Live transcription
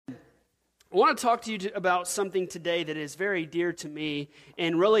I want to talk to you about something today that is very dear to me,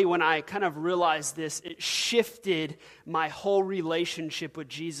 and really when I kind of realized this, it shifted my whole relationship with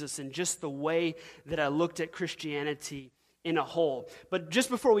Jesus and just the way that I looked at Christianity in a whole. But just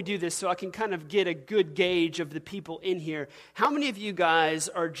before we do this, so I can kind of get a good gauge of the people in here, how many of you guys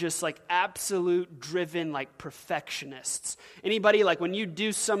are just like absolute driven, like perfectionists? Anybody, like when you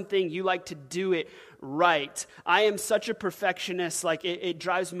do something, you like to do it right? I am such a perfectionist, like it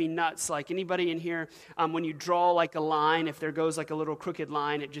drives me nuts. Like anybody in here, when you draw like a line, if there goes like a little crooked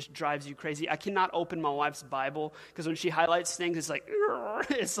line, it just drives you crazy. I cannot open my wife's Bible because when she highlights things,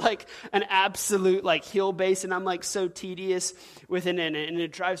 it's like an absolute like heel base, and I'm like so tedious within it, and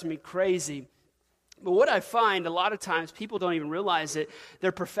it drives me crazy. But what I find a lot of times, people don't even realize it,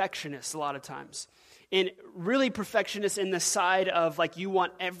 they're perfectionists a lot of times. And really perfectionists in the side of like you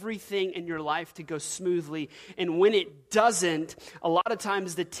want everything in your life to go smoothly. And when it doesn't, a lot of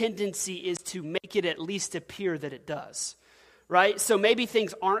times the tendency is to make it at least appear that it does. Right? So maybe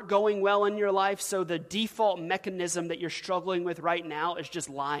things aren't going well in your life, so the default mechanism that you're struggling with right now is just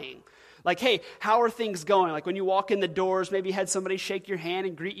lying. Like, hey, how are things going? Like when you walk in the doors, maybe you had somebody shake your hand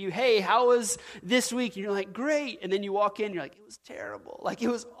and greet you. Hey, how was this week? And you're like, great. And then you walk in, you're like, it was terrible. Like it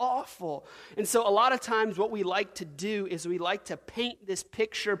was awful. And so a lot of times what we like to do is we like to paint this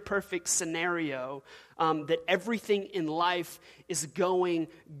picture perfect scenario that everything in life is going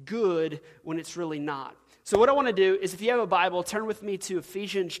good when it's really not. So what I want to do is if you have a Bible, turn with me to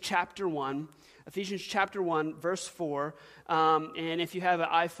Ephesians chapter 1. Ephesians chapter 1, verse 4. And if you have an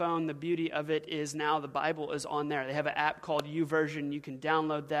iPhone, the beauty of it is now the Bible is on there. They have an app called YouVersion. You can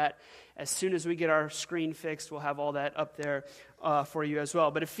download that. As soon as we get our screen fixed, we'll have all that up there for you as well.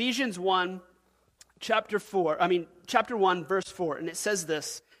 But Ephesians 1, chapter 1, verse 4. And it says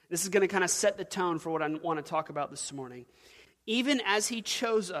this. This is going to kind of set the tone for what I want to talk about this morning. Even as he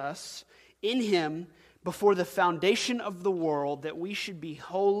chose us in him before the foundation of the world, that we should be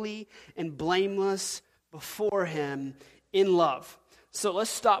holy and blameless before him in love. So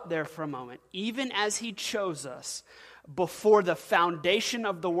let's stop there for a moment. Even as he chose us before the foundation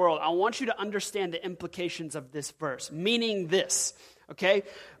of the world, I want you to understand the implications of this verse, meaning this, okay?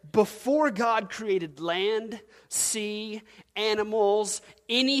 Before God created land, sea, animals,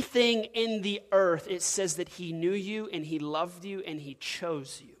 anything in the earth, it says that he knew you and he loved you and he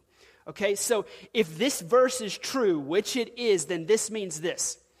chose you. Okay, so if this verse is true, which it is, then this means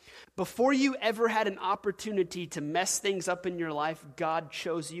this. Before you ever had an opportunity to mess things up in your life, God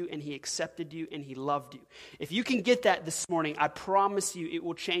chose you and he accepted you and he loved you. If you can get that this morning, I promise you it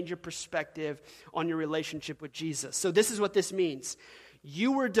will change your perspective on your relationship with Jesus. So this is what this means.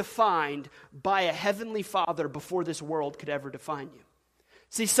 You were defined by a heavenly Father before this world could ever define you.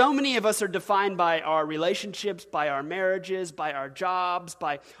 See, so many of us are defined by our relationships, by our marriages, by our jobs,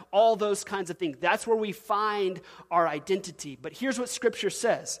 by all those kinds of things. That's where we find our identity. But here's what Scripture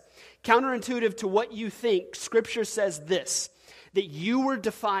says. Counterintuitive to what you think, Scripture says this, that you were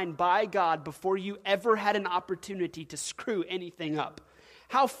defined by God before you ever had an opportunity to screw anything up.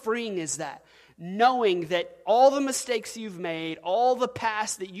 How freeing is that? Knowing that all the mistakes you've made, all the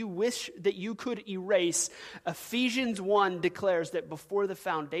past that you wish that you could erase, Ephesians 1 declares that before the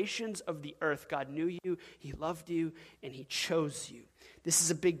foundations of the earth, God knew you, he loved you, and he chose you. This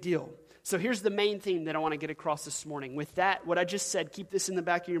is a big deal. So here's the main theme that I want to get across this morning. With that, what I just said, keep this in the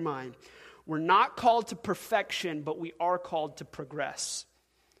back of your mind. We're not called to perfection, but we are called to progress.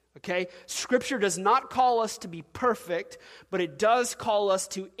 Okay? Scripture does not call us to be perfect, but it does call us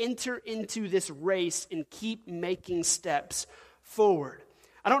to enter into this race and keep making steps forward.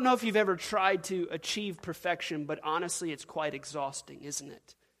 I don't know if you've ever tried to achieve perfection, but honestly, it's quite exhausting, isn't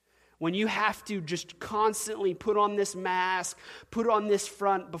it? When you have to just constantly put on this mask, put on this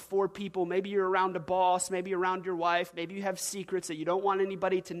front before people, maybe you're around a boss, maybe around your wife, maybe you have secrets that you don't want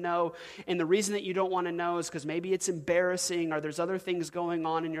anybody to know, and the reason that you don't want to know is because maybe it's embarrassing or there's other things going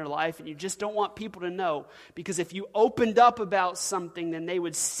on in your life and you just don't want people to know, because if you opened up about something, then they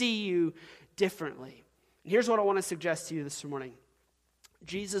would see you differently. And here's what I want to suggest to you this morning.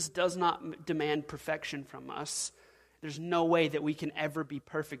 Jesus does not demand perfection from us. There's no way that we can ever be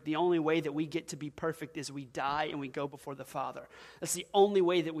perfect. The only way that we get to be perfect is we die and we go before the Father. That's the only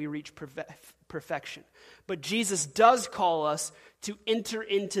way that we reach perfection. But Jesus does call us to enter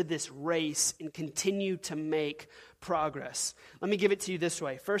into this race and continue to make progress. Let me give it to you this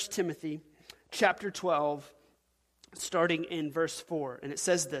way. 1 Timothy chapter 12, starting in verse 4. And it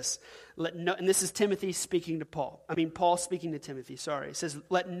says this. And this is Timothy speaking to Paul. Paul speaking to Timothy, sorry. It says,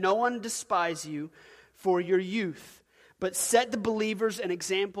 "Let no one despise you for your youth, But set the believers an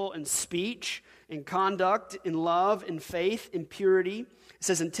example in speech, in conduct, in love, in faith, in purity. It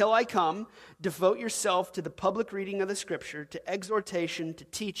says, until I come, devote yourself to the public reading of the Scripture, to exhortation, to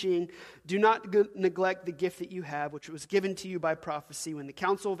teaching. Do not neglect the gift that you have, which was given to you by prophecy when the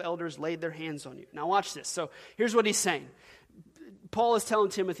council of elders laid their hands on you. Now watch this. So here's what he's saying. Paul is telling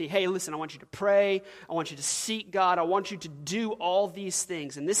Timothy, hey, listen, I want you to pray. I want you to seek God. I want you to do all these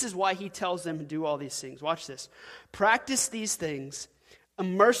things. And this is why he tells them to do all these things. Watch this. Practice these things.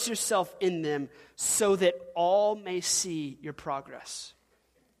 Immerse yourself in them so that all may see your progress.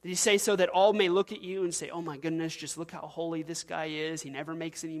 Did he say so that all may look at you and say, oh my goodness, just look how holy this guy is. He never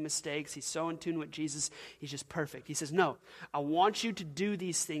makes any mistakes. He's so in tune with Jesus. He's just perfect. He says, no, I want you to do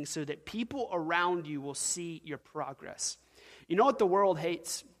these things so that people around you will see your progress. You know what the world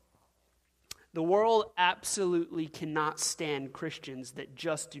hates? The world absolutely cannot stand Christians that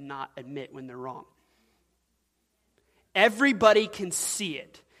just do not admit when they're wrong. Everybody can see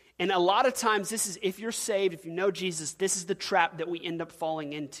it. And a lot of times this is, if you're saved, if you know Jesus, this is the trap that we end up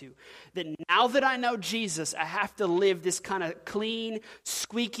falling into. That now that I know Jesus, I have to live this kind of clean,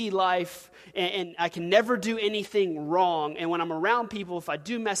 squeaky life, and I can never do anything wrong. And when I'm around people, if I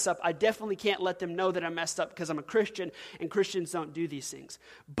do mess up, I definitely can't let them know that I messed up because I'm a Christian, and Christians don't do these things.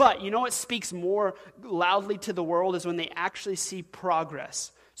 But you know what speaks more loudly to the world is when they actually see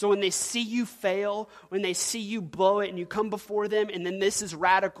progress. So when they see you fail, when they see you blow it and you come before them, and then this is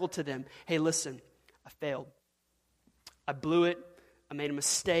radical to them. Hey, listen, I failed. I blew it. I made a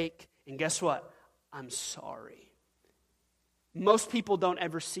mistake. And guess what? I'm sorry. Most people don't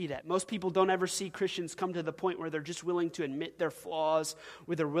ever see that. Most people don't ever see Christians come to the point where they're just willing to admit their flaws,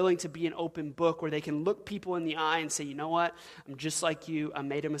 where they're willing to be an open book, where they can look people in the eye and say, you know what? I'm just like you. I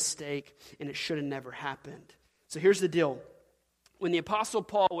made a mistake, and it should have never happened. So here's the deal. When the Apostle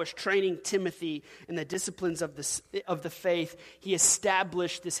Paul was training Timothy in the disciplines of the faith, he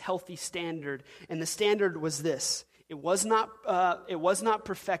established this healthy standard. And the standard was this. It was not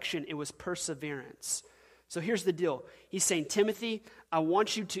perfection, it was perseverance. So here's the deal. He's saying, Timothy, I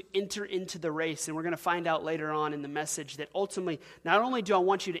want you to enter into the race. And we're going to find out later on in the message that ultimately, not only do I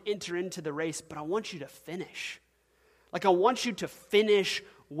want you to enter into the race, but I want you to finish. Like I want you to finish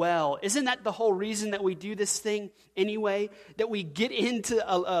well. Isn't that the whole reason that we do this thing anyway? That we get into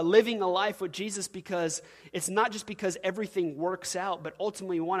living a life with Jesus, because it's not just because everything works out, but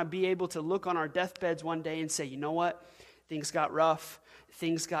ultimately we want to be able to look on our deathbeds one day and say, you know what? Things got rough,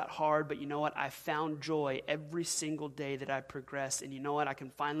 things got hard, but you know what? I found joy every single day that I progressed. And you know what? I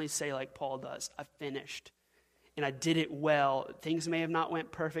can finally say like Paul does, I finished. And I did it well. Things may have not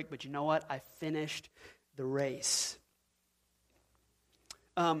went perfect, but you know what? I finished the race.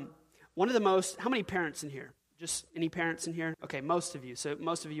 One of the most, how many parents in here? Just any parents in here? Okay, most of you. So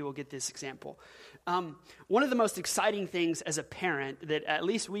most of you will get this example. One of the most exciting things as a parent that at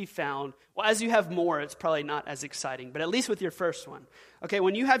least we found, well, as you have more, it's probably not as exciting, but at least with your first one. Okay,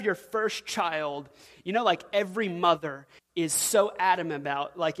 when you have your first child, you know, like every mother is so adamant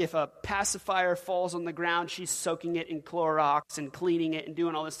about, like if a pacifier falls on the ground, she's soaking it in Clorox and cleaning it and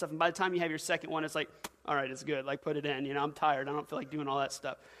doing all this stuff. And by the time you have your second one, it's like, all right, it's good. Like put it in, I'm tired. I don't feel like doing all that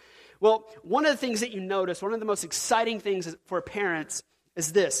stuff. Well, one of the things that you notice, one of the most exciting things for parents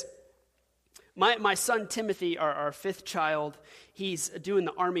is this. My son Timothy, our fifth child, he's doing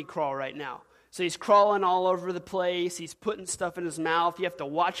the army crawl right now. So he's crawling all over the place. He's putting stuff in his mouth. You have to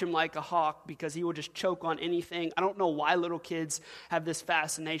watch him like a hawk because he will just choke on anything. I don't know why little kids have this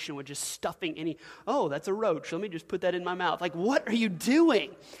fascination with just stuffing oh, that's a roach. Let me just put that in my mouth. Like, what are you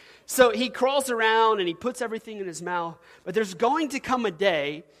doing? So he crawls around and he puts everything in his mouth. But there's going to come a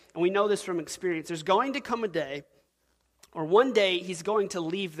day, and we know this from experience, there's going to come a day, or one day he's going to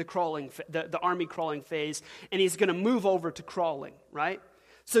leave the army crawling phase, and he's going to move over to crawling, right?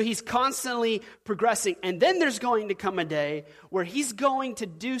 So he's constantly progressing. And then there's going to come a day where he's going to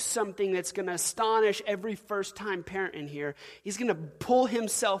do something that's going to astonish every first-time parent in here. He's going to pull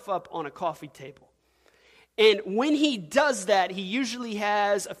himself up on a coffee table. And when he does that, he usually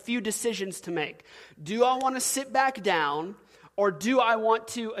has a few decisions to make. Do I want to sit back down, or do I want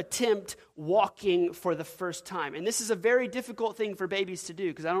to attempt walking for the first time? And this is a very difficult thing for babies to do,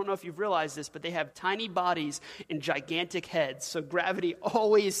 because I don't know if you've realized this, but they have tiny bodies and gigantic heads. So gravity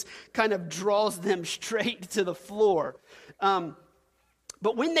always kind of draws them straight to the floor.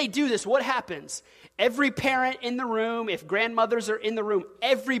 But when they do this, what happens? Every parent in the room, if grandmothers are in the room,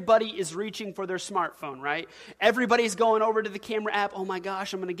 everybody is reaching for their smartphone, right? Everybody's going over to the camera app. Oh my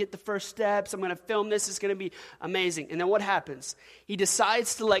gosh, I'm going to get the first steps. I'm going to film this. It's going to be amazing. And then what happens? He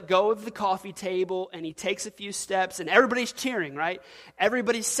decides to let go of the coffee table and he takes a few steps and everybody's cheering, right?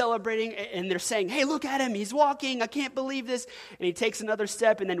 Everybody's celebrating and they're saying, hey, look at him. He's walking. I can't believe this. And he takes another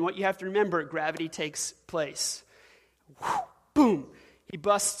step and then what you have to remember, gravity takes place. Whew, boom. He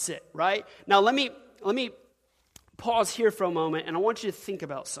busts it, right? Now let me pause here for a moment, and I want you to think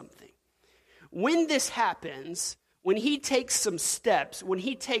about something. When this happens, when he takes some steps, when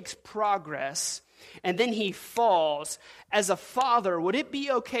he takes progress, and then he falls, as a father, would it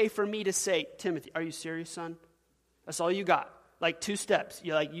be okay for me to say, Timothy, are you serious, son? That's all you got. Like 2 steps.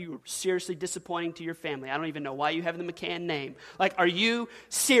 You were seriously disappointing to your family. I don't even know why you have the McCann name. Like, are you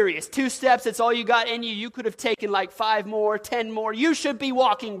serious? 2 steps, that's all you got in you. You could have taken like 5 more, 10 more. You should be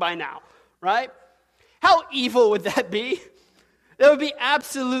walking by now, right? How evil would that be? That would be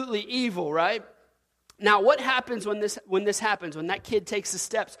absolutely evil, right? Now, what happens when this happens, when that kid takes the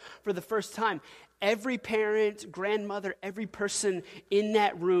steps for the first time? Every parent, grandmother, every person in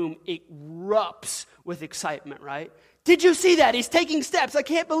that room erupts with excitement, right? Did you see that? He's taking steps. I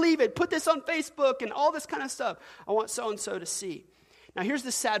can't believe it. Put this on Facebook and all this kind of stuff. I want so-and-so to see. Now, here's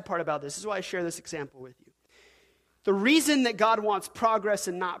the sad part about this. This is why I share this example with you. The reason that God wants progress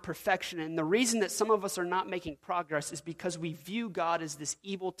and not perfection, and the reason that some of us are not making progress is because we view God as this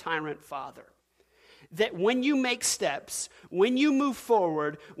evil tyrant father. That when you make steps, when you move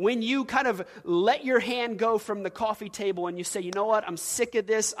forward, when you kind of let your hand go from the coffee table and you say, you know what, I'm sick of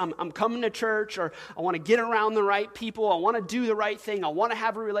this, I'm coming to church, or I want to get around the right people, I want to do the right thing, I want to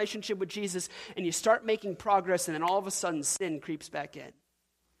have a relationship with Jesus, and you start making progress, and then all of a sudden sin creeps back in.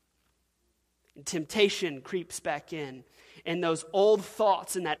 And temptation creeps back in. And those old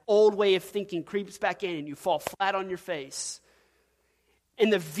thoughts and that old way of thinking creeps back in, and you fall flat on your face.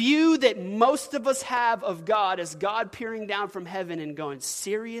 And the view that most of us have of God is God peering down from heaven and going,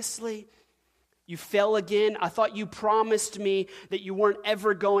 seriously? You fell again? I thought you promised me that you weren't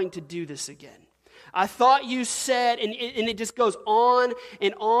ever going to do this again. I thought you said, and it just goes on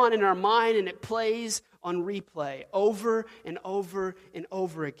in our mind, and it plays on replay over and over and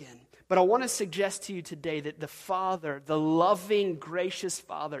over again. But I want to suggest to you today that the Father, the loving, gracious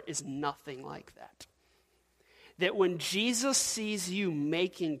Father, is nothing like that. That when Jesus sees you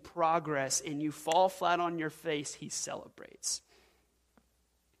making progress and you fall flat on your face, he celebrates.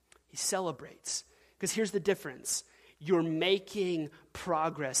 He celebrates. Because here's the difference. You're making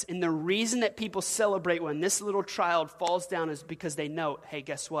progress. And the reason that people celebrate when this little child falls down is because they know, hey,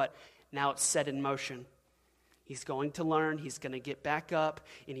 guess what? Now it's set in motion. He's going to learn. He's going to get back up.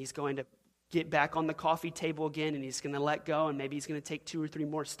 And he's going to get back on the coffee table again. And he's going to let go. And maybe he's going to take 2 or 3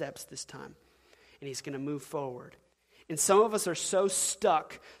 more steps this time. And he's going to move forward. And some of us are so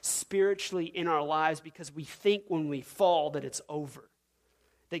stuck spiritually in our lives because we think when we fall that it's over.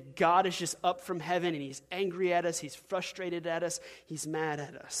 That God is just up from heaven and he's angry at us, he's frustrated at us, he's mad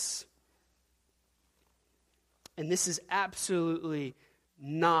at us. And this is absolutely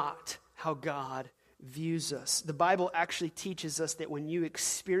not how God views us. The Bible actually teaches us that when you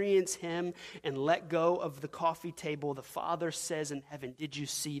experience him and let go of the coffee table, the Father says in heaven, did you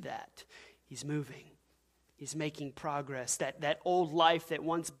see that? He's moving. He's making progress. That old life that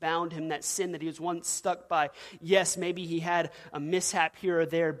once bound him, that sin that he was once stuck by, yes, maybe he had a mishap here or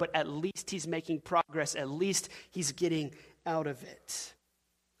there, but at least he's making progress. At least he's getting out of it.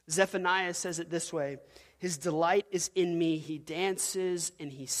 Zephaniah says it this way, his delight is in me. He dances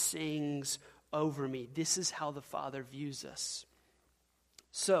and he sings over me. This is how the Father views us.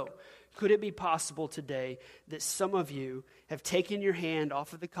 So, could it be possible today that some of you have taken your hand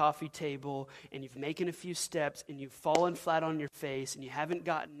off of the coffee table and you've taken a few steps and you've fallen flat on your face and you haven't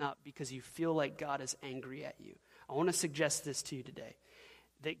gotten up because you feel like God is angry at you? I want to suggest this to you today,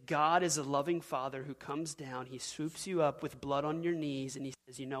 that God is a loving Father who comes down, he swoops you up with blood on your knees and he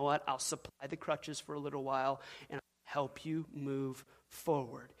says, you know what, I'll supply the crutches for a little while and I'll help you move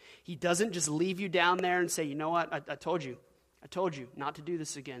forward. He doesn't just leave you down there and say, you know what, I told you not to do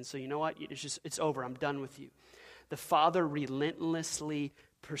this again. So you know what? It's over. I'm done with you. The Father relentlessly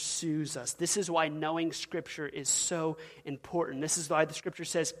pursues us. This is why knowing Scripture is so important. This is why the Scripture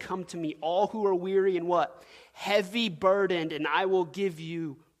says, come to me, all who are weary and what? Heavy burdened, and I will give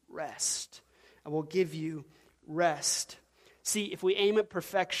you rest. I will give you rest. See, if we aim at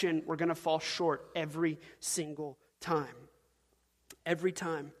perfection, we're going to fall short every single time. Every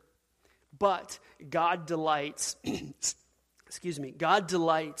time. But God delights God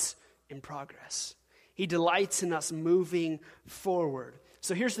delights in progress. He delights in us moving forward.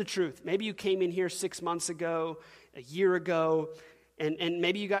 So here's the truth. Maybe you came in here 6 months ago, a year ago, and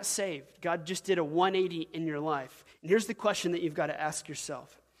maybe you got saved. God just did a 180 in your life. And here's the question that you've got to ask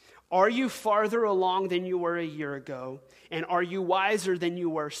yourself. Are you farther along than you were a year ago? And are you wiser than you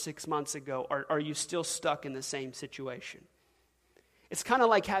were 6 months ago? Or are you still stuck in the same situation? It's kind of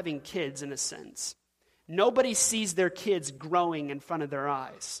like having kids in a sense. Nobody sees their kids growing in front of their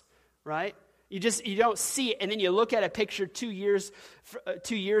eyes, right? You don't see it, and then you look at a picture 2 years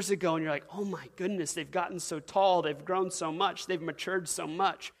ago, and you're like, oh my goodness, they've gotten so tall, they've grown so much, they've matured so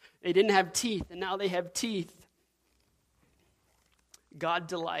much. They didn't have teeth, and now they have teeth. God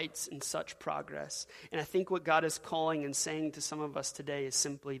delights in such progress. And I think what God is calling and saying to some of us today is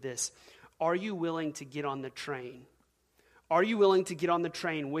simply this. Are you willing to get on the train? Are you willing to get on the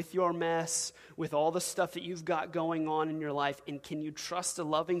train with your mess, with all the stuff that you've got going on in your life? And can you trust a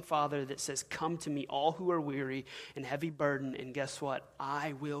loving Father that says, come to me, all who are weary and heavy burden, and guess what?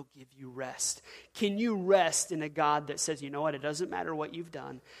 I will give you rest. Can you rest in a God that says, you know what? It doesn't matter what you've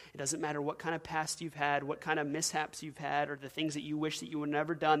done. It doesn't matter what kind of past you've had, what kind of mishaps you've had, or the things that you wish that you would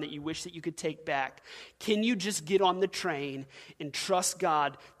never done, that you wish that you could take back. Can you just get on the train and trust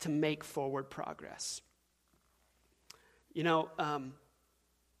God to make forward progress? You know,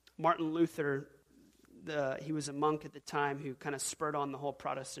 Martin Luther, he was a monk at the time who kind of spurred on the whole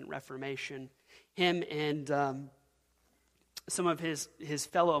Protestant Reformation. Him and some of his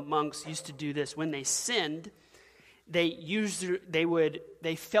fellow monks used to do this. When they sinned, they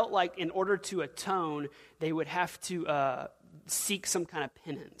felt like in order to atone, they would have to seek some kind of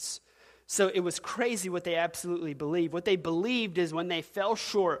penance. So it was crazy what they absolutely believed. What they believed is when they fell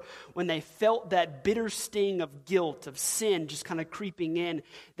short, when they felt that bitter sting of guilt, of sin just kind of creeping in,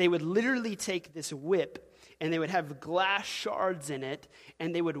 they would literally take this whip and they would have glass shards in it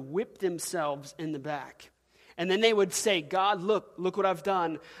and they would whip themselves in the back. And then they would say, God, look what I've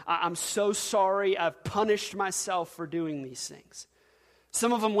done. I'm so sorry. I've punished myself for doing these things.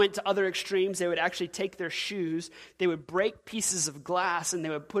 Some of them went to other extremes. They would actually take their shoes, they would break pieces of glass, and they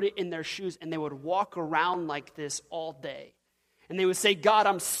would put it in their shoes, and they would walk around like this all day. And they would say, God,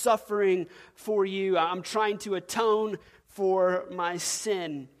 I'm suffering for you. I'm trying to atone for my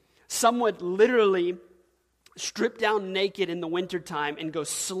sin. Some would literally strip down naked in the wintertime and go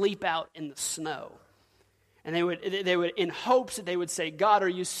sleep out in the snow. And they would, in hopes that they would say, God, are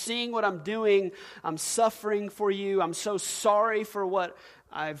you seeing what I'm doing? I'm suffering for you. I'm so sorry for what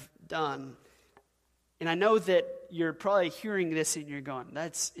I've done. And I know that you're probably hearing this and you're going,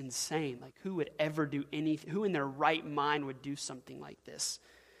 that's insane. Like, who would ever do anything? Who in their right mind would do something like this?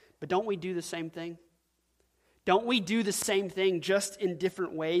 But don't we do the same thing? Don't we do the same thing just in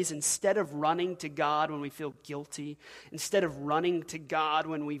different ways? Instead of running to God when we feel guilty, instead of running to God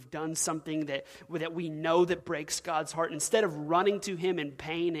when we've done something that we know that breaks God's heart, instead of running to Him in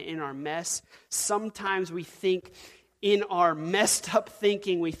pain and in our mess, sometimes we think in our messed up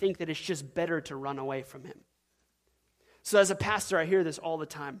thinking, we think that it's just better to run away from Him. So as a pastor, I hear this all the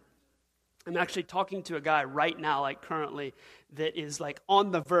time. I'm actually talking to a guy right now, like currently, that is like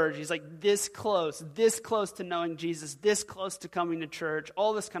on the verge. He's like this close to knowing Jesus, this close to coming to church,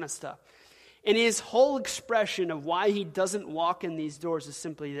 all this kind of stuff. And his whole expression of why he doesn't walk in these doors is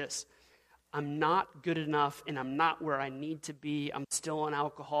simply this. I'm not good enough and I'm not where I need to be. I'm still an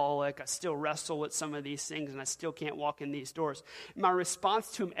alcoholic. I still wrestle with some of these things and I still can't walk in these doors. And my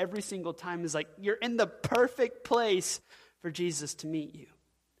response to him every single time is like, you're in the perfect place for Jesus to meet you.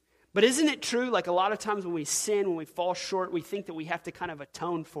 But isn't it true, like a lot of times when we sin, when we fall short, we think that we have to kind of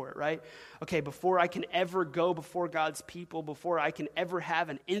atone for it, right? Okay, before I can ever go before God's people, before I can ever have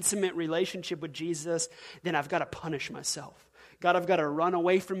an intimate relationship with Jesus, then I've got to punish myself. God, I've got to run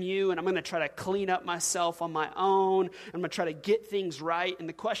away from you, and I'm going to try to clean up myself on my own. I'm going to try to get things right. And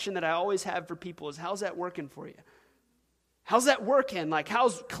the question that I always have for people is, how's that working for you? How's that working? Like,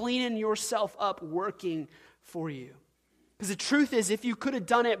 how's cleaning yourself up working for you? Because the truth is, if you could have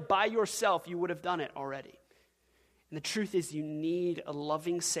done it by yourself, you would have done it already. And the truth is, you need a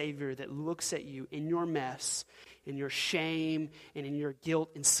loving Savior that looks at you in your mess, in your shame, and in your guilt,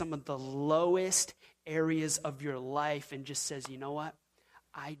 in some of the lowest areas of your life, and just says, you know what?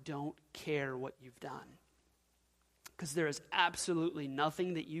 I don't care what you've done. Because there is absolutely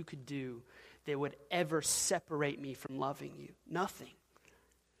nothing that you could do that would ever separate me from loving you. Nothing.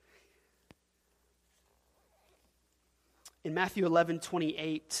 In Matthew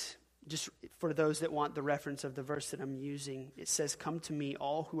 11:28, just for those that want the reference of the verse that I'm using, it says, come to me,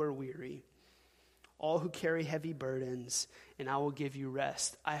 all who are weary, all who carry heavy burdens, and I will give you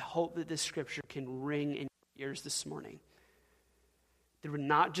rest. I hope that this scripture can ring in your ears this morning. There would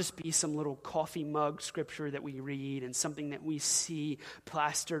not just be some little coffee mug scripture that we read and something that we see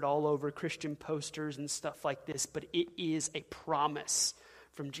plastered all over Christian posters and stuff like this, but it is a promise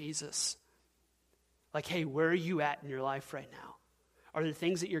from Jesus. Like, hey, where are you at in your life right now? Are there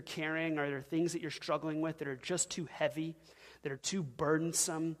things that you're carrying? Are there things that you're struggling with that are just too heavy, that are too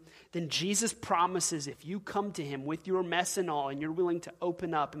burdensome? Then Jesus promises if you come to him with your mess and all, and you're willing to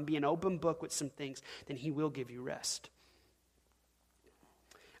open up and be an open book with some things, then he will give you rest.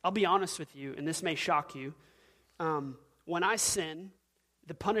 I'll be honest with you, and this may shock you. When I sin,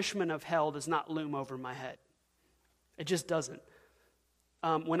 the punishment of hell does not loom over my head. It just doesn't.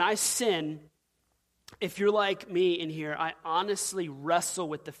 When I sin, if you're like me in here, I honestly wrestle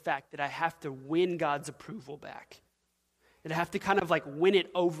with the fact that I have to win God's approval back. That I have to kind of like win it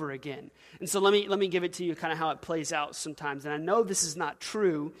over again. And so let me give it to you kind of how it plays out sometimes. And I know this is not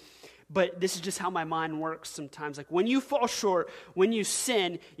true, but this is just how my mind works sometimes. Like when you fall short, when you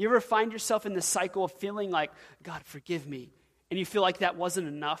sin, you ever find yourself in this cycle of feeling like, God, forgive me. And you feel like that wasn't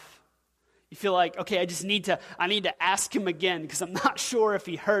enough. You feel like, okay, I need to ask him again because I'm not sure if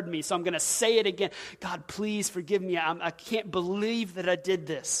he heard me. So I'm going to say it again. God, please forgive me. I can't believe that I did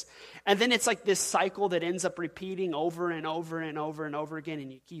this. And then it's like this cycle that ends up repeating over and over and over and over again. And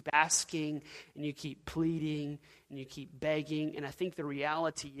you keep asking and you keep pleading and you keep begging. And I think the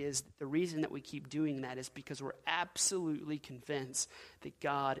reality is that the reason that we keep doing that is because we're absolutely convinced that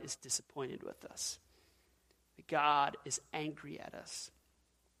God is disappointed with us. That God is angry at us.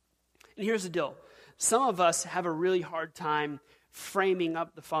 And here's the deal. Some of us have a really hard time framing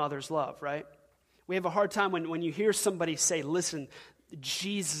up the Father's love, right? We have a hard time when you hear somebody say, listen,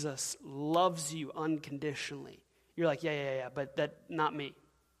 Jesus loves you unconditionally. You're like, yeah, but not me.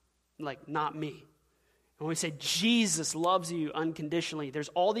 Like, not me. And when we say Jesus loves you unconditionally, there's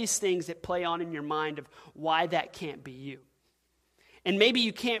all these things that play on in your mind of why that can't be you. And maybe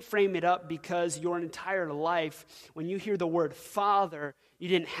you can't frame it up because your entire life, when you hear the word father, you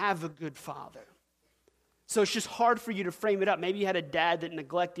didn't have a good father. So it's just hard for you to frame it up. Maybe you had a dad that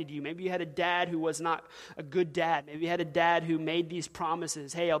neglected you. Maybe you had a dad who was not a good dad. Maybe you had a dad who made these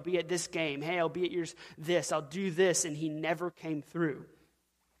promises. Hey, I'll be at this game. Hey, I'll be at yours this. I'll do this. And he never came through.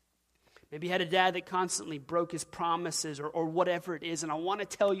 Maybe you had a dad that constantly broke his promises or whatever it is. And I want to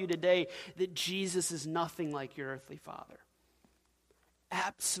tell you today that Jesus is nothing like your earthly father.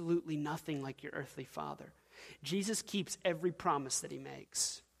 Absolutely nothing like your earthly father. Jesus keeps every promise that he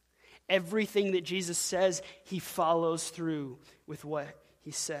makes. Everything that Jesus says, he follows through with what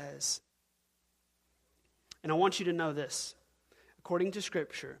he says. And I want you to know this. According to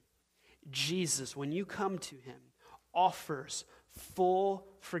Scripture, Jesus, when you come to him, offers full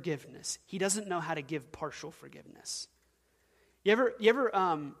forgiveness. He doesn't know how to give partial forgiveness. You ever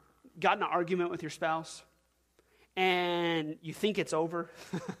got in an argument with your spouse and you think it's over?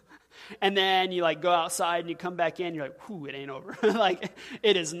 And then you like go outside and you come back in, you're like, whew, it ain't over. Like,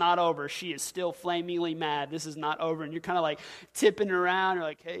 it is not over. She is still flamingly mad. This is not over. And you're kind of like tipping around. You're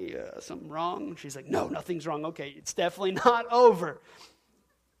like, hey, something wrong? And she's like, no, nothing's wrong. Okay, it's definitely not over.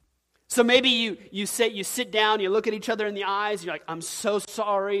 So maybe you sit down, you look at each other in the eyes, you're like, I'm so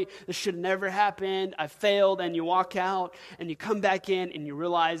sorry. This should have never happened. I failed. And you walk out and you come back in and you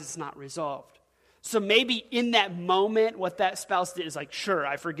realize it's not resolved. So maybe in that moment, what that spouse did is like, sure,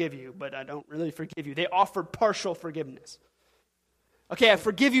 I forgive you, but I don't really forgive you. They offered partial forgiveness. Okay, I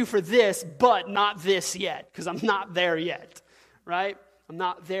forgive you for this, but not this yet, because I'm not there yet, right? I'm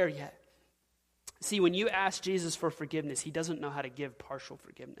not there yet. See, when you ask Jesus for forgiveness, he doesn't know how to give partial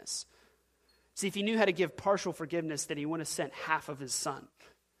forgiveness. See, if he knew how to give partial forgiveness, then he wouldn't have sent half of his son.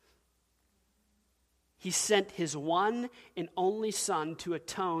 He sent his one and only son to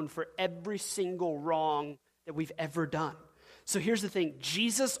atone for every single wrong that we've ever done. So here's the thing.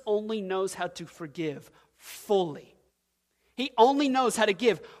 Jesus only knows how to forgive fully. He only knows how to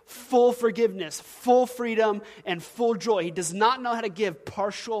give full forgiveness, full freedom, and full joy. He does not know how to give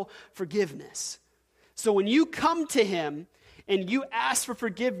partial forgiveness. So when you come to him and you ask for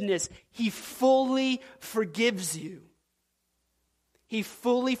forgiveness, he fully forgives you. He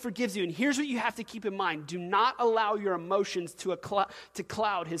fully forgives you. And here's what you have to keep in mind. Do not allow your emotions to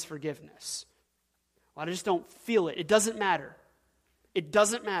cloud his forgiveness. Well, I just don't feel it. It doesn't matter. It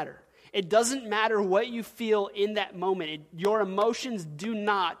doesn't matter. It doesn't matter what you feel in that moment. Your emotions do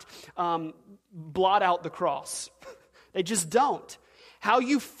not blot out the cross. They just don't. How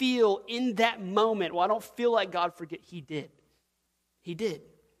you feel in that moment, well, I don't feel like God forget. He did. He did.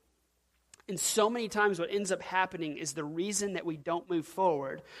 And so many times what ends up happening is the reason that we don't move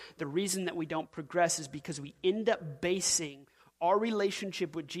forward, the reason that we don't progress is because we end up basing our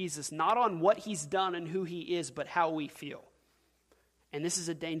relationship with Jesus not on what he's done and who he is, but how we feel. And this is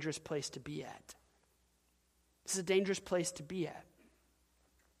a dangerous place to be at. This is a dangerous place to be at.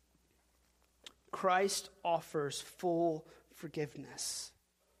 Christ offers full forgiveness.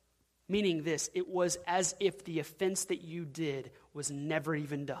 Meaning this, it was as if the offense that you did was never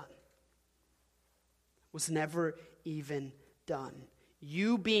even done. Was never even done.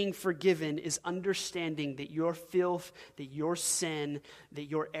 You being forgiven is understanding that your filth, that your sin, that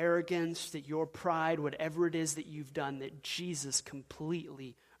your arrogance, that your pride, whatever it is that you've done, that Jesus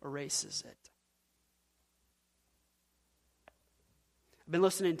completely erases it. I've been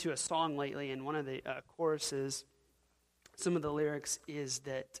listening to a song lately, and one of the choruses, some of the lyrics is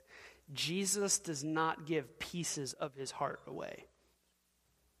that Jesus does not give pieces of his heart away.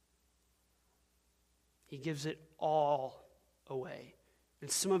 He gives it all away.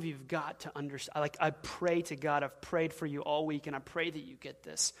 And some of you have got to understand. Like, I pray to God, I've prayed for you all week, and I pray that you get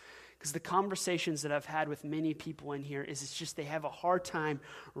this. Because the conversations that I've had with many people in here is it's just they have a hard time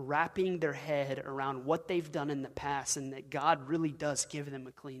wrapping their head around what they've done in the past and that God really does give them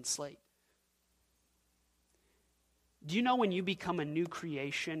a clean slate. Do you know when you become a new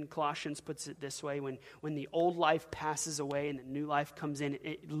creation, Colossians puts it this way, when the old life passes away and the new life comes in,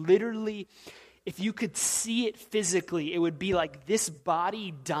 it literally, if you could see it physically, it would be like this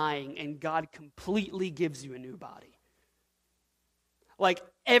body dying and God completely gives you a new body. Like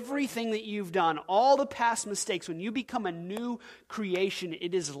everything that you've done, all the past mistakes, when you become a new creation,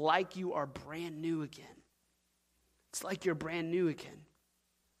 it is like you are brand new again. It's like you're brand new again.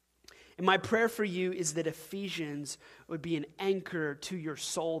 And my prayer for you is that Ephesians would be an anchor to your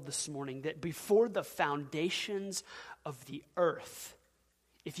soul this morning, that before the foundations of the earth,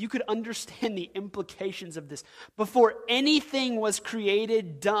 if you could understand the implications of this, before anything was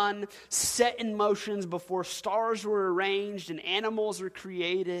created, done, set in motions, before stars were arranged and animals were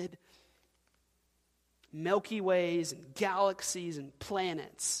created, Milky Ways and galaxies and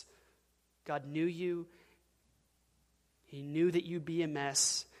planets, God knew you. He knew that you'd be a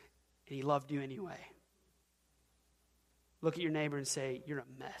mess, and he loved you anyway. Look at your neighbor and say, you're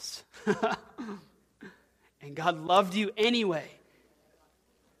a mess. And God loved you anyway.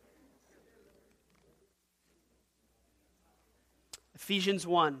 Ephesians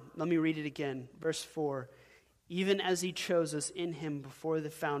 1, let me read it again, verse 4. Even as he chose us in him before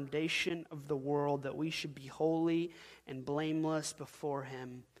the foundation of the world, that we should be holy and blameless before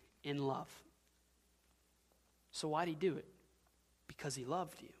him in love. So why did he do it? Because he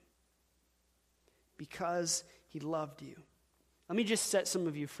loved you. Because he loved you. Let me just set some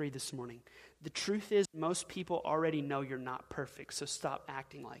of you free this morning. The truth is, most people already know you're not perfect, so stop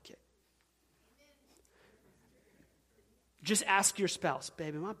acting like it. Just ask your spouse,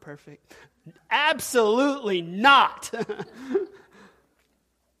 babe, am I perfect? Absolutely not.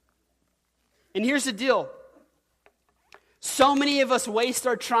 And here's the deal. So many of us waste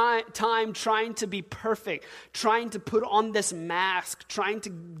our time trying to be perfect, trying to put on this mask, trying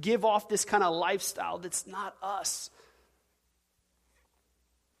to give off this kind of lifestyle that's not us.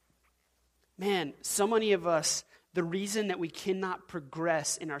 Man, so many of us, the reason that we cannot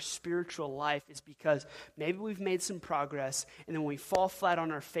progress in our spiritual life is because maybe we've made some progress, and then when we fall flat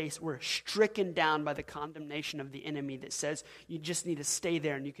on our face, we're stricken down by the condemnation of the enemy that says you just need to stay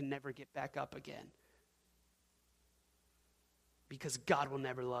there and you can never get back up again. Because God will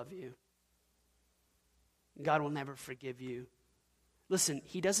never love you. God will never forgive you. Listen,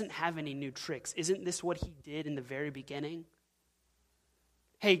 he doesn't have any new tricks. Isn't this what he did in the very beginning?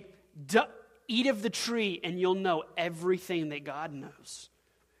 Hey, eat of the tree and you'll know everything that God knows.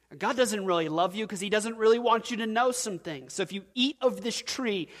 God doesn't really love you because he doesn't really want you to know some things. So if you eat of this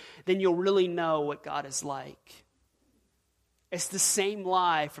tree, then you'll really know what God is like. It's the same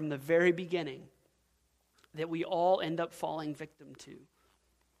lie from the very beginning that we all end up falling victim to.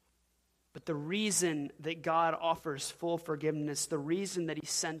 But the reason that God offers full forgiveness, the reason that he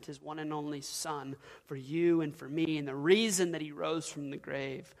sent his one and only Son for you and for me, and the reason that he rose from the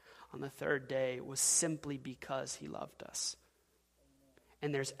grave on the third day was simply because he loved us.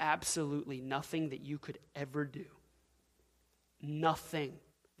 And there's absolutely nothing that you could ever do, nothing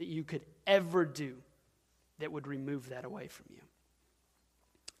that you could ever do that would remove that away from you.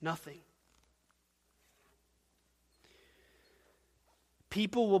 Nothing.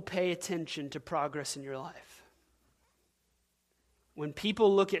 People will pay attention to progress in your life. When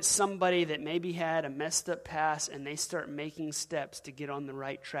people look at somebody that maybe had a messed up past and they start making steps to get on the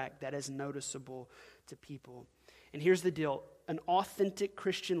right track, that is noticeable to people. And here's the deal. An authentic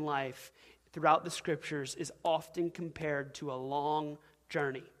Christian life throughout the scriptures is often compared to a long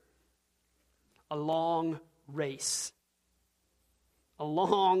journey, a long race, a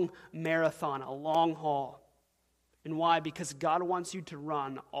long marathon, a long haul. And why? Because God wants you to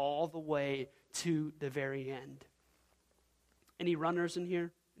run all the way to the very end. Any runners in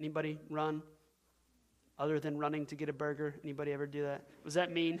here? Anybody run? Other than running to get a burger? Anybody ever do that? Was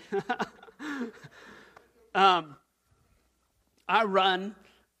that mean? I run,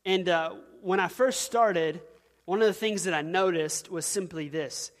 and when I first started, one of the things that I noticed was simply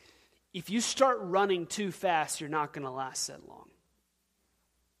this. If you start running too fast, you're not going to last that long.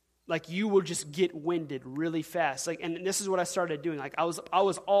 Like, you will just get winded really fast. Like, and this is what I started doing. Like, I was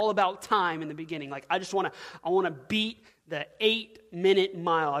all about time in the beginning. Like, I want to beat the 8-minute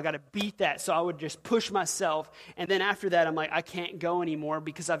mile. I got to beat that. So I would just push myself. And then after that, I'm like, I can't go anymore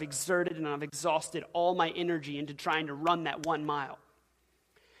because I've exerted and I've exhausted all my energy into trying to run that 1 mile.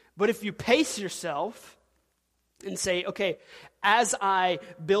 But if you pace yourself and say, okay, as I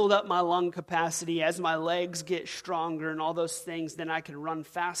build up my lung capacity, as my legs get stronger and all those things, then I can run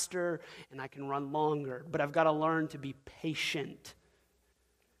faster and I can run longer. But I've got to learn to be patient.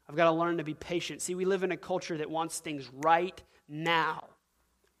 I've got to learn to be patient. See, we live in a culture that wants things right now.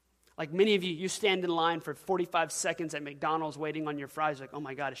 Like many of you, you stand in line for 45 seconds at McDonald's waiting on your fries. Like, oh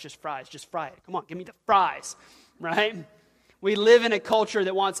my God, it's just fries. Just fry it. Come on, give me the fries, right? We live in a culture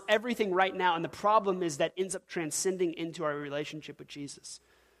that wants everything right now, and the problem is that ends up transcending into our relationship with Jesus.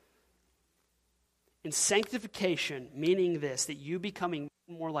 And sanctification, meaning this, that you becoming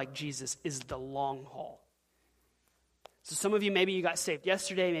more like Jesus, is the long haul. So some of you, maybe you got saved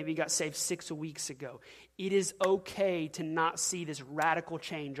yesterday, maybe you got saved 6 weeks ago. It is okay to not see this radical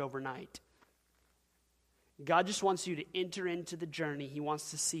change overnight. God just wants you to enter into the journey. He wants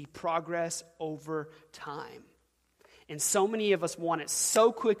to see progress over time. And so many of us want it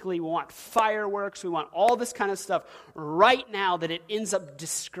so quickly. We want fireworks. We want all this kind of stuff right now that it ends up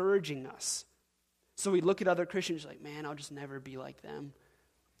discouraging us. So we look at other Christians like, man, I'll just never be like them.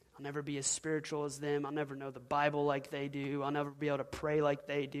 I'll never be as spiritual as them. I'll never know the Bible like they do. I'll never be able to pray like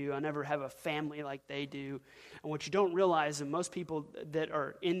they do. I'll never have a family like they do. And what you don't realize, and most people that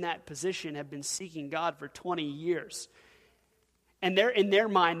are in that position have been seeking God for 20 years. And they're in their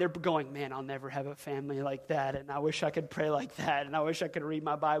mind, they're going, man, I'll never have a family like that, and I wish I could pray like that, and I wish I could read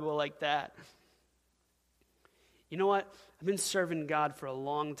my Bible like that. You know what? I've been serving God for a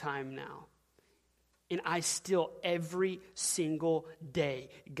long time now, and I still, every single day,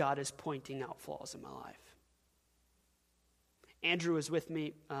 God is pointing out flaws in my life. Andrew was with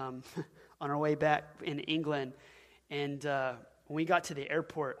me on our way back in England, and when we got to the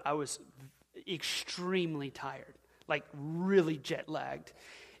airport, I was extremely tired. Like really jet lagged.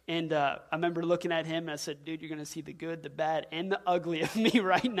 And I remember looking at him and I said, dude, you're going to see the good, the bad, and the ugly of me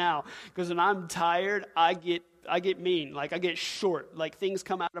right now. Because when I'm tired, I get mean. Like I get short. Like things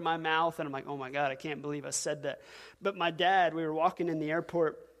come out of my mouth and I'm like, oh my God, I can't believe I said that. But my dad, we were walking in the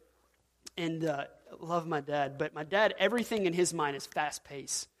airport and I love my dad. But my dad, everything in his mind is fast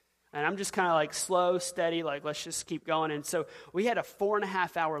paced. And I'm just kind of like slow, steady, like let's just keep going. And so we had a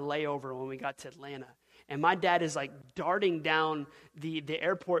 4.5-hour layover when we got to Atlanta. And my dad is like darting down the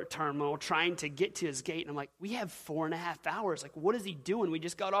airport terminal trying to get to his gate. And I'm like, we have 4.5 hours. Like, what is he doing? We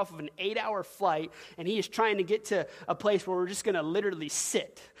just got off of an 8-hour flight, and he is trying to get to a place where we're just going to literally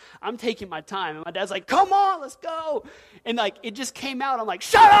sit. I'm taking my time. And my dad's like, come on, let's go. And like, it just came out. I'm like,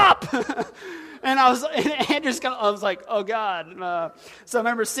 shut up. And I was like, oh God. So I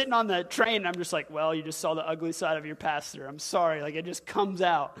remember sitting on the train, and I'm just like, well, you just saw the ugly side of your pastor. I'm sorry. Like, it just comes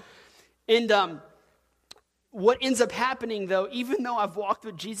out. And, what ends up happening, though, even though I've walked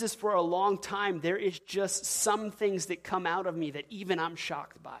with Jesus for a long time, there is just some things that come out of me that even I'm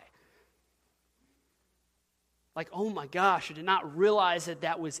shocked by. Like, oh my gosh, I did not realize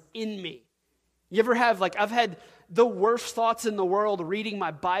that was in me. You ever have, like, I've had the worst thoughts in the world reading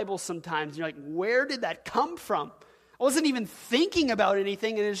my Bible sometimes. And you're like, where did that come from? I wasn't even thinking about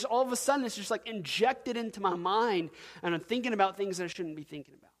anything, and it's all of a sudden it's just like injected into my mind, and I'm thinking about things that I shouldn't be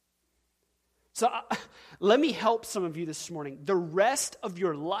thinking about. So let me help some of you this morning. The rest of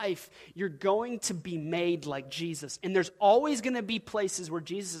your life, you're going to be made like Jesus. And there's always going to be places where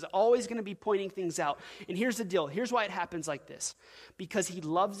Jesus is always going to be pointing things out. And here's the deal. Here's why it happens like this. Because he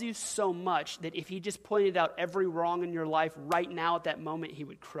loves you so much that if he just pointed out every wrong in your life right now at that moment, he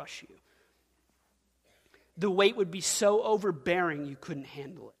would crush you. The weight would be so overbearing you couldn't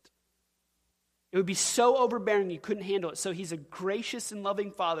handle it. It would be so overbearing you couldn't handle it. So he's a gracious and loving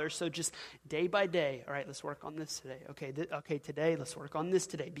father. So just day by day, all right, let's work on this today. Okay, today, let's work on this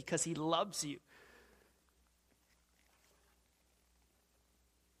today because he loves you.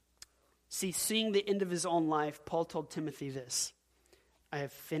 See, seeing the end of his own life, Paul told Timothy this: I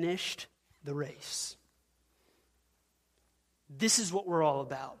have finished the race. This is what we're all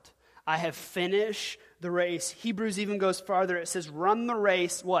about. I have finished the race. Hebrews even goes farther. It says, run the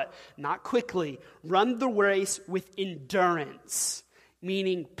race, what? Not quickly. Run the race with endurance,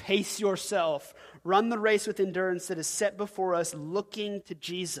 meaning pace yourself. Run the race with endurance that is set before us, looking to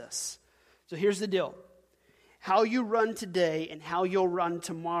Jesus. So here's the deal. How you run today and how you'll run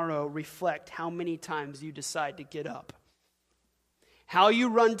tomorrow reflect how many times you decide to get up. How you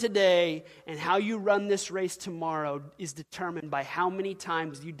run today and how you run this race tomorrow is determined by how many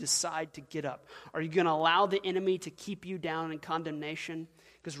times you decide to get up. Are you going to allow the enemy to keep you down in condemnation?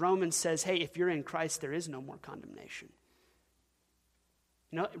 Because Romans says, hey, if you're in Christ, there is no more condemnation.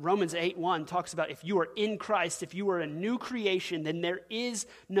 You know, Romans 8:1 talks about if you are in Christ, if you are a new creation, then there is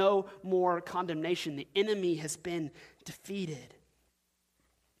no more condemnation. The enemy has been defeated.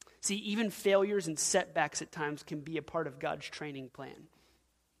 See, even failures and setbacks at times can be a part of God's training plan.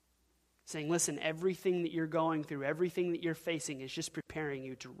 Saying, listen, everything that you're going through, everything that you're facing is just preparing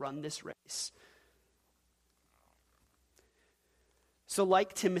you to run this race. So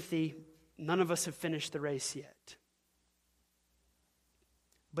like Timothy, none of us have finished the race yet.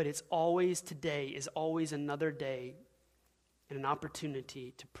 But it's always today is always another day and an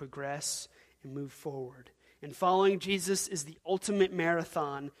opportunity to progress and move forward. And following Jesus is the ultimate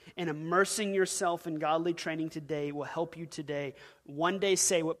marathon, and immersing yourself in godly training today will help you today. One day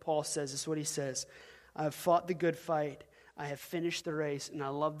say what Paul says. This is what he says. I have fought the good fight. I have finished the race. And I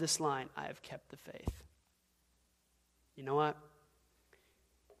love this line. I have kept the faith. You know what?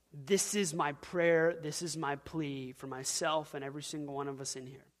 This is my prayer. This is my plea for myself and every single one of us in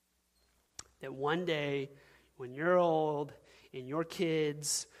here. That one day, when you're old and your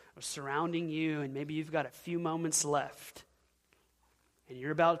kids are surrounding you and maybe you've got a few moments left and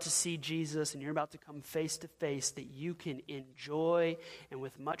you're about to see Jesus and you're about to come face to face, that you can enjoy and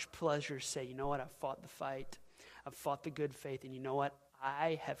with much pleasure say, you know what, I've fought the fight. I've fought the good faith, and you know what?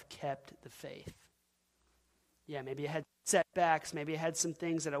 I have kept the faith. Yeah, maybe I had setbacks, maybe I had some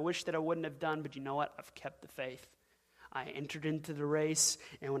things that I wish that I wouldn't have done, but you know what? I've kept the faith. I entered into the race,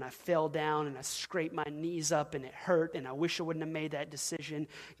 and when I fell down and I scraped my knees up and it hurt and I wish I wouldn't have made that decision,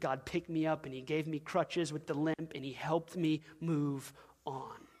 God picked me up and he gave me crutches with the limp and he helped me move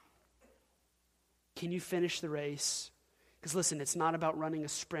on. Can you finish the race? Because listen, it's not about running a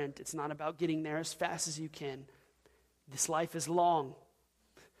sprint. It's not about getting there as fast as you can. This life is long,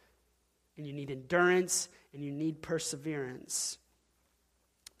 and you need endurance and you need perseverance.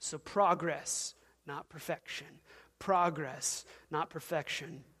 So progress, not perfection. Progress, not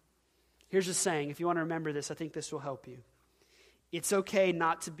perfection. Here's a saying. If you want to remember this, I think this will help you. It's okay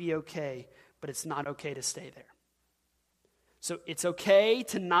not to be okay, but it's not okay to stay there. So it's okay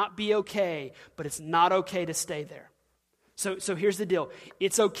to not be okay, but it's not okay to stay there. So here's the deal.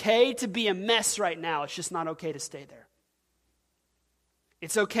 It's okay to be a mess right now. It's just not okay to stay there.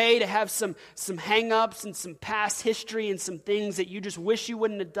 It's okay to have some hang-ups and some past history and some things that you just wish you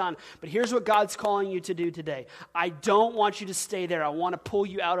wouldn't have done. But here's what God's calling you to do today. I don't want you to stay there. I want to pull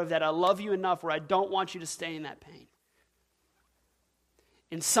you out of that. I love you enough where I don't want you to stay in that pain.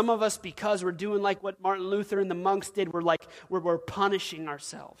 And some of us, because we're doing like what Martin Luther and the monks did, we're punishing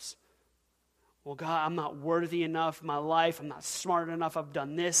ourselves. Well, God, I'm not worthy enough of my life. I'm not smart enough. I've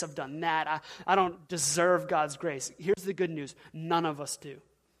done this. I've done that. I don't deserve God's grace. Here's the good news. None of us do.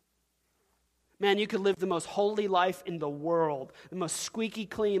 Man, you could live the most holy life in the world, the most squeaky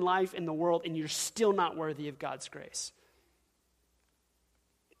clean life in the world, and you're still not worthy of God's grace.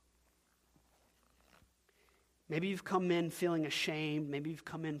 Maybe you've come in feeling ashamed. Maybe you've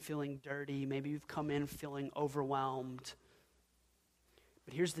come in feeling dirty. Maybe you've come in feeling overwhelmed.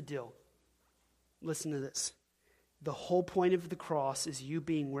 But here's the deal. Listen to this. The whole point of the cross is you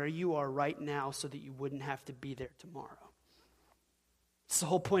being where you are right now so that you wouldn't have to be there tomorrow. It's the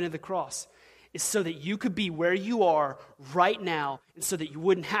whole point of the cross, is so that you could be where you are right now and so that you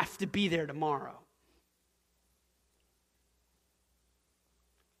wouldn't have to be there tomorrow.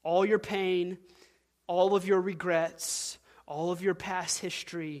 All your pain, all of your regrets, all of your past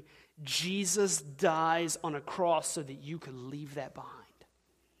history, Jesus dies on a cross so that you could leave that behind.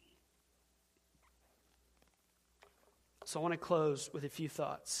 So I want to close with a few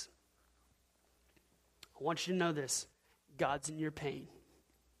thoughts. I want you to know this. God's in your pain.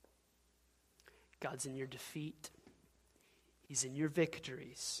 God's in your defeat. He's in your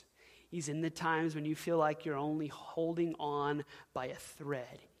victories. He's in the times when you feel like you're only holding on by a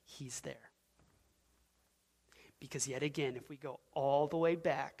thread. He's there. Because yet again, if we go all the way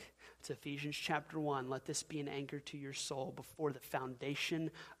back to Ephesians chapter 1, let this be an anchor to your soul before the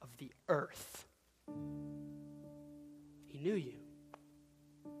foundation of the earth. He knew you.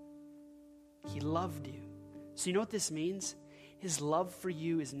 He loved you. So you know what this means? His love for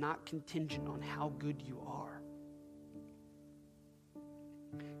you is not contingent on how good you are.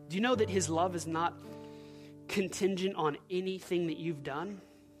 Do you know that his love is not contingent on anything that you've done?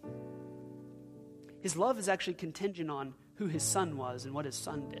 His love is actually contingent on who his son was and what his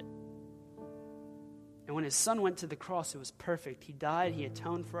son did. And when his son went to the cross, it was perfect. He died, he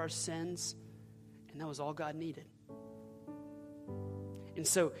atoned for our sins, and that was all God needed. And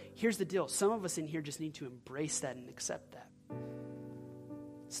so here's the deal. Some of us in here just need to embrace that and accept that.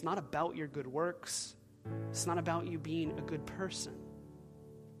 It's not about your good works. It's not about you being a good person.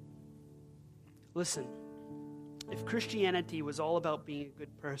 Listen, if Christianity was all about being a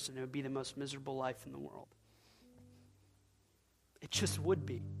good person, it would be the most miserable life in the world. It just would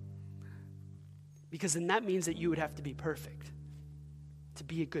be. Because then that means that you would have to be perfect to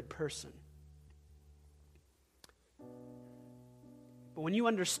be a good person. But when you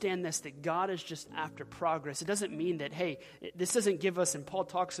understand this, that God is just after progress, it doesn't mean that, hey, this doesn't give us, and Paul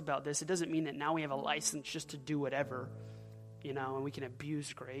talks about this, it doesn't mean that now we have a license just to do whatever, and we can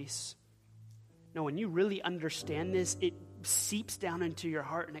abuse grace. No, when you really understand this, it seeps down into your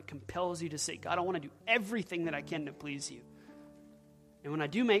heart and it compels you to say, God, I want to do everything that I can to please you. And when I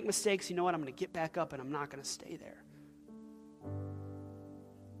do make mistakes, you know what? I'm going to get back up and I'm not going to stay there.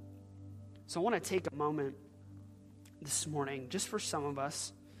 So I want to take a moment this morning, just for some of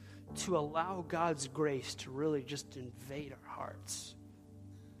us, to allow God's grace to really just invade our hearts.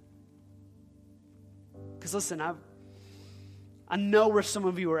 Because listen, I know where some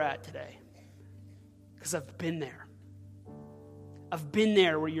of you are at today. Because I've been there. I've been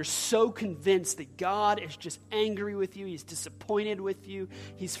there where you're so convinced that God is just angry with you. He's disappointed with you.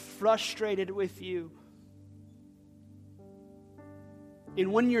 He's frustrated with you.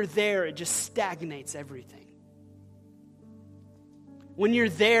 And when you're there, it just stagnates everything. When you're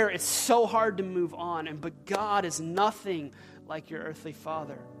there, it's so hard to move on. But God is nothing like your earthly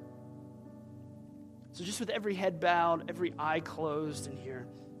father. So just with every head bowed, every eye closed in here,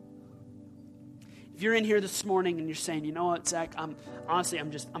 if you're in here this morning and you're saying, you know what, Zach, I'm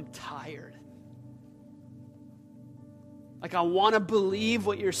tired. Like, I want to believe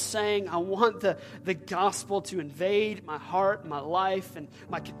what you're saying. I want the gospel to invade my heart, my life, and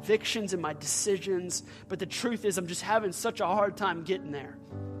my convictions and my decisions. But the truth is, I'm just having such a hard time getting there.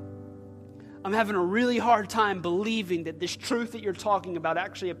 I'm having a really hard time believing that this truth that you're talking about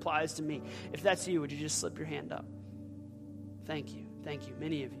actually applies to me. If that's you, would you just slip your hand up? Thank you. Thank you.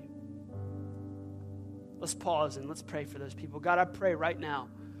 Many of you. Let's pause and let's pray for those people. God, I pray right now,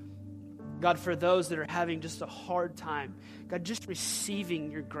 God, for those that are having just a hard time, God, just receiving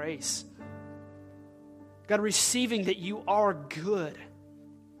your grace. God, receiving that you are good.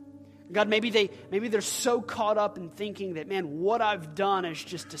 God, maybe they're so caught up in thinking that, man, what I've done is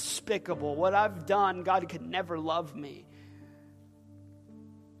just despicable. What I've done, God could never love me.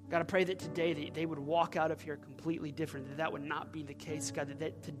 God, I pray that today that they would walk out of here completely different, that would not be the case. God,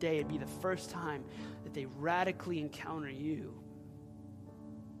 that today would be the first time that they radically encounter you.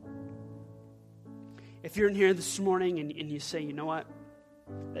 If you're in here this morning and you say, you know what,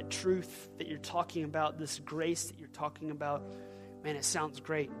 that truth that you're talking about, this grace that you're talking about, man, it sounds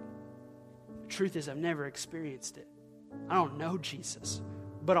great. The truth is I've never experienced it. I don't know Jesus,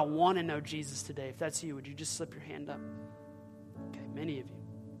 but I want to know Jesus today. If that's you, would you just slip your hand up? Okay, many of you.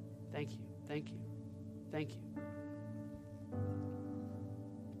 Thank you, thank you, thank you.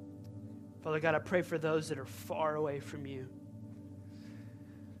 Father God, I pray for those that are far away from you.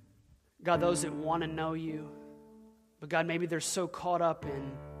 God, those that want to know you, but God, maybe they're so caught up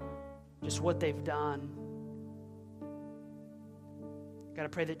in just what they've done. God, I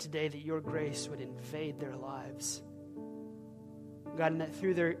pray that today that your grace would invade their lives. God, and that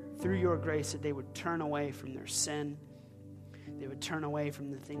through your grace that they would turn away from their sin. They would turn away from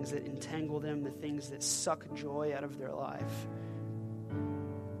the things that entangle them, the things that suck joy out of their life.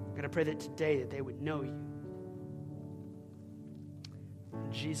 God, I pray that today that they would know you.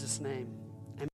 In Jesus' name.